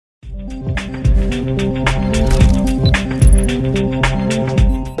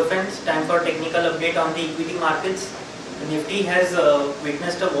update on the equity markets. The Nifty has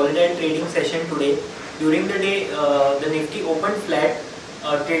witnessed a volatile trading session today. During the day, the Nifty opened flat,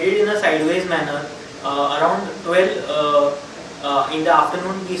 traded in a sideways manner. Around 12 in the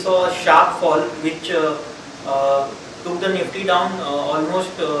afternoon, we saw a sharp fall which took the Nifty down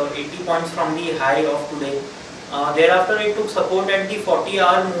almost 80 points from the high of today. Thereafter, it took support at the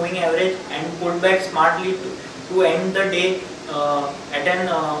 40-hour moving average and pulled back smartly to end the day at an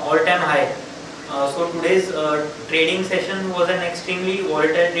all-time high. So today's trading session was an extremely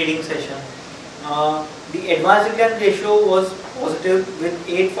volatile trading session. The advance decline ratio was positive with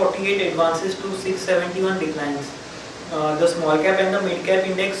 848 advances to 671 declines. The small cap and the mid cap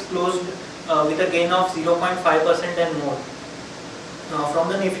index closed with a gain of 0.5% and more. From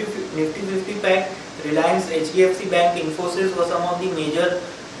the Nifty 50 pack, Reliance, HDFC Bank, Infosys were some of the major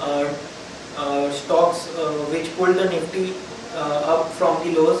stocks which pulled the Nifty up from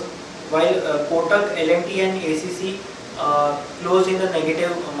the lows, while Kotak, L&T and ACC closed in the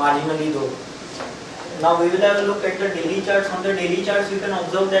negative marginally though. Now we will have a look at the daily charts. On the daily charts, you can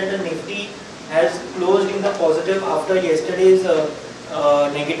observe that the Nifty has closed in the positive after yesterday's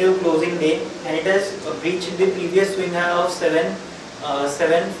negative closing day, and it has breached the previous swing high of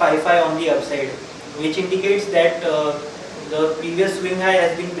 755 on the upside, which indicates that the previous swing high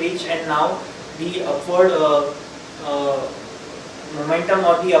has been breached, and now the upward momentum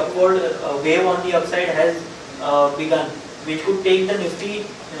or the upward wave on the upside has begun, which could take the Nifty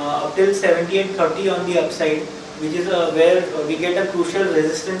up till 7830 on the upside, which is where we get a crucial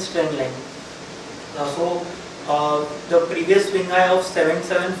resistance trend line. The previous swing high of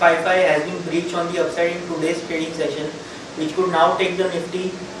 7755 has been breached on the upside in today's trading session, which could now take the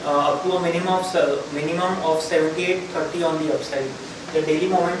Nifty up to a minimum of 7830 on the upside. The daily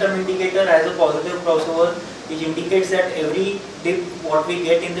momentum indicator has a positive crossover, which indicates that every dip what we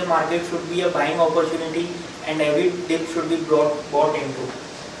get in the market should be a buying opportunity, and every dip should be bought into.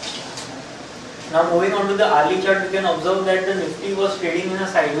 Now moving on to the hourly chart, you can observe that the Nifty was trading in a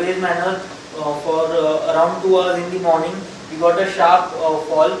sideways manner for around 2 hours in the morning. We got a sharp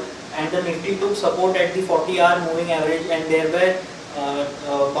fall, and the Nifty took support at the 40-hour moving average and thereby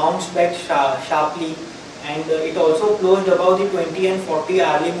bounced back sharply, and it also closed above the 20 and 40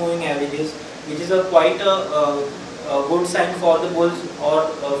 hourly moving averages, which is quite a good sign for the bulls or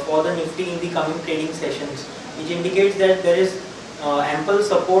for the Nifty in the coming trading sessions, which indicates that there is ample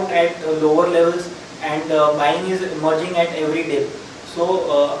support at lower levels, and buying is emerging at every dip. So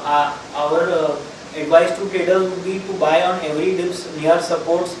our advice to traders would be to buy on every dips near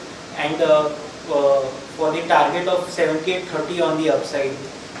supports and for the target of 7830 on the upside.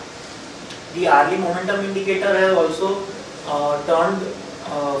 The hourly momentum indicator has also turned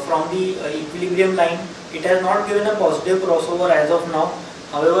from the equilibrium line. It has not given a positive crossover as of now.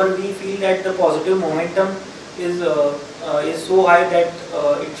 However, we feel that the positive momentum is so high that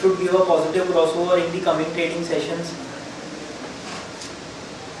it should give a positive crossover in the coming trading sessions.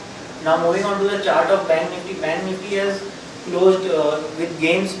 Now moving on to the chart of Bank Nifty. Bank Nifty has closed with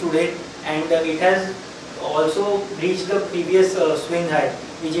gains today, and it has also reached the previous swing high,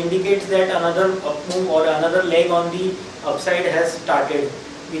 which indicates that another up move or another leg on the upside has started,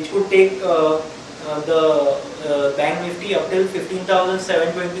 which could take the Bank Nifty up till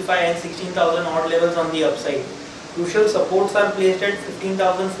 15,725 and 16,000 odd levels on the upside. Crucial supports are placed at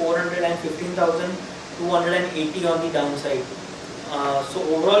 15,400 and 15,280 on the downside. So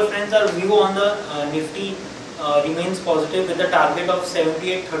overall, friends, our view on the Nifty remains positive with a target of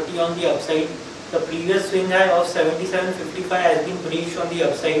 7830 on the upside. The previous swing high of 7755 has been breached on the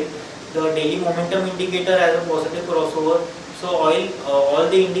upside. The daily momentum indicator has a positive crossover. So all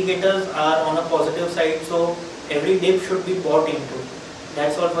the indicators are on a positive side. So every dip should be bought into.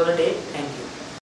 That's all for the day. Thank you.